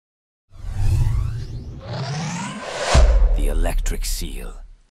electric Seal.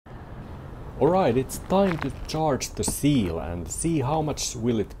 Alright, it's time to charge the Seal and see how much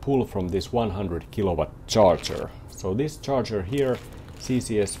will it pull from this 100 kilowatt charger. So this charger here,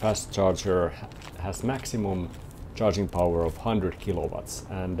 CCS fast charger, has maximum charging power of 100 kilowatts,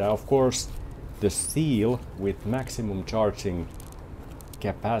 and of course the Seal with maximum charging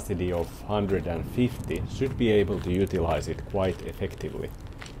capacity of 150 should be able to utilize it quite effectively.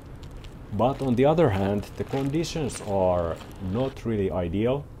 But on the other hand, the conditions are not really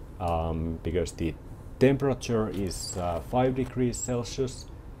ideal because the temperature is 5 degrees Celsius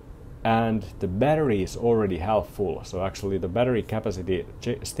and the battery is already half full. So actually the battery capacity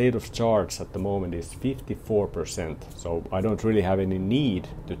state of charge at the moment is 54%. So I don't really have any need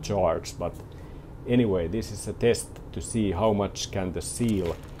to charge, but anyway, this is a test to see how much can the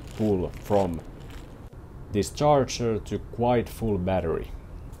Seal pull from this charger to quite full battery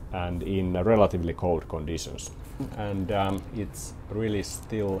and in relatively cold conditions. And it's really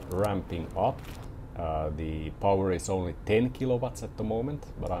still ramping up. The power is only 10 kilowatts at the moment,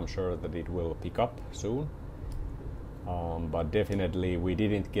 but I'm sure that it will pick up soon. But definitely we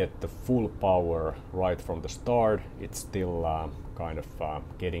didn't get the full power right from the start. It's still kind of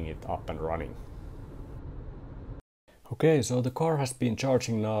getting it up and running. Okay, so the car has been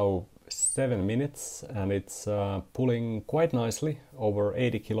charging now 7 minutes and it's pulling quite nicely, over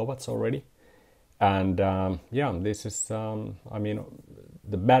 80 kilowatts already. And yeah, this is, I mean,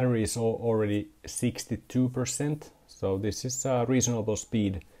 the battery is already 62%, so this is a reasonable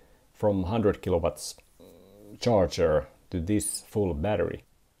speed from 100 kilowatts charger to this full battery.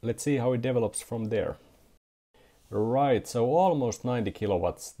 Let's see how it develops from there. Right, so almost 90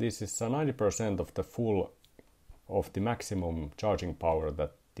 kilowatts. This is 90% of the full of the maximum charging power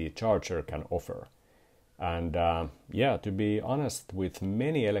that the charger can offer. And yeah, to be honest, with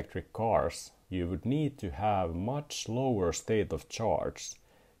many electric cars, you would need to have much lower state of charge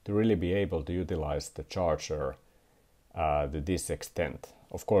to really be able to utilize the charger to this extent.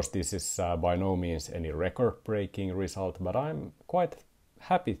 Of course, this is by no means any record-breaking result, but I'm quite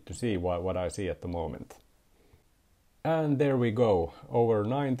happy to see what I see at the moment. And there we go, over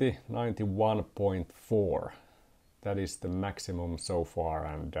 90, 91.4. That is the maximum so far,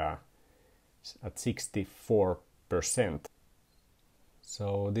 and at 64%.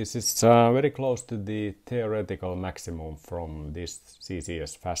 So this is very close to the theoretical maximum from this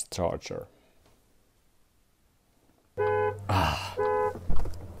CCS fast charger.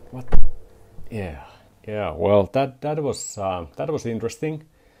 What? Yeah. Well, that was interesting.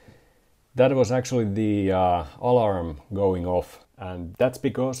 That was actually the alarm going off, and that's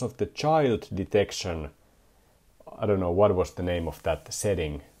because of the child detection. I don't know what was the name of that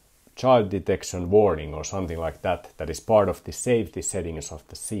setting. Child detection warning or something like that, that is part of the safety settings of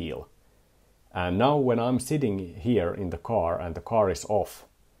the Seal. And now when I'm sitting here in the car and the car is off,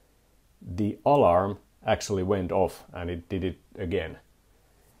 the alarm actually went off and it did it again.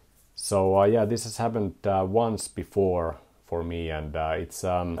 So yeah, this has happened once before for me, and it's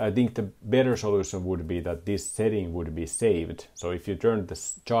I think the better solution would be that this setting would be saved. So if you turn the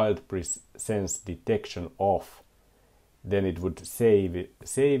child presence detection off, then it would save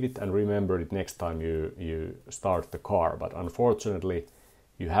it and remember it next time you start the car. But unfortunately,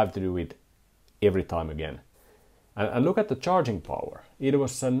 you have to do it every time again. And look at the charging power. It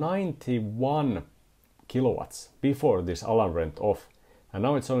was 91 kilowatts before this alarm went off. And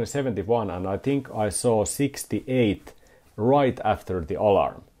now it's only 71, and I think I saw 68 right after the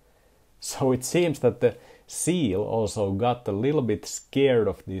alarm. So it seems that the Seal also got a little bit scared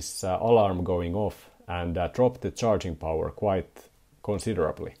of this alarm going off and dropped the charging power quite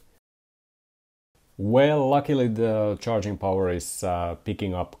considerably. Well, luckily the charging power is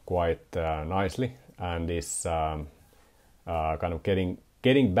picking up quite nicely and is kind of getting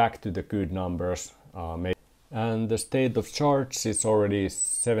back to the good numbers. And the state of charge is already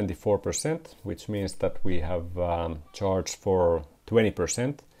 74%, which means that we have charged for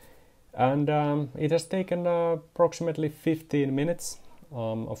 20%. And it has taken approximately 15 minutes.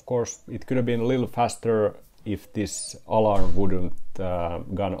 Of course, it could have been a little faster if this alarm wouldn't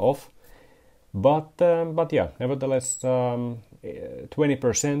gone off. But yeah, nevertheless,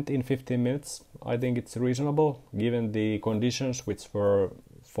 20% in 15 minutes, I think it's reasonable given the conditions, which were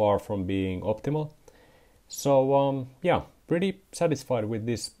far from being optimal. So yeah, pretty satisfied with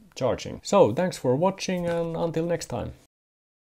this charging. So thanks for watching, and until next time.